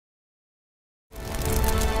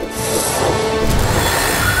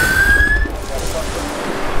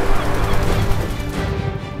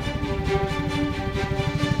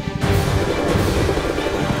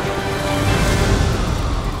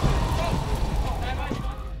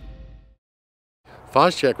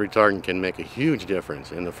Phos Chek retardant can make a huge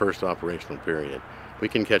difference in the first operational period. We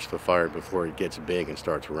can catch the fire before it gets big and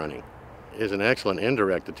starts running. It is an excellent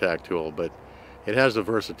indirect attack tool, but it has the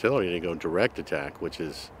versatility to go direct attack, which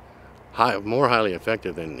is more highly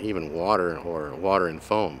effective than even water or water and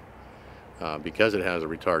foam because it has a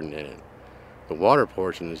retardant in it. The water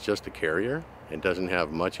portion is just a carrier. It doesn't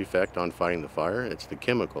have much effect on fighting the fire. It's the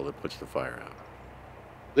chemical that puts the fire out.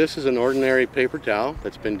 This is an ordinary paper towel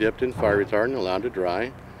that's been dipped in fire retardant, allowed to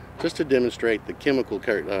dry, just to demonstrate the chemical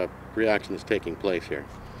reaction that's taking place here.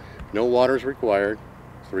 No water is required.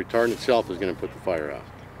 So the retardant itself is going to put the fire out.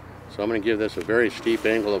 So I'm going to give this a very steep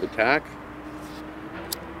angle of attack.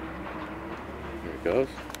 There it goes.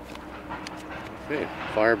 Okay,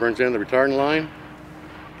 fire burns in the retardant line,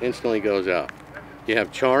 instantly goes out. You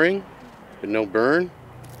have charring, but no burn,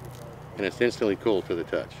 and it's instantly cool to the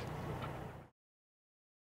touch.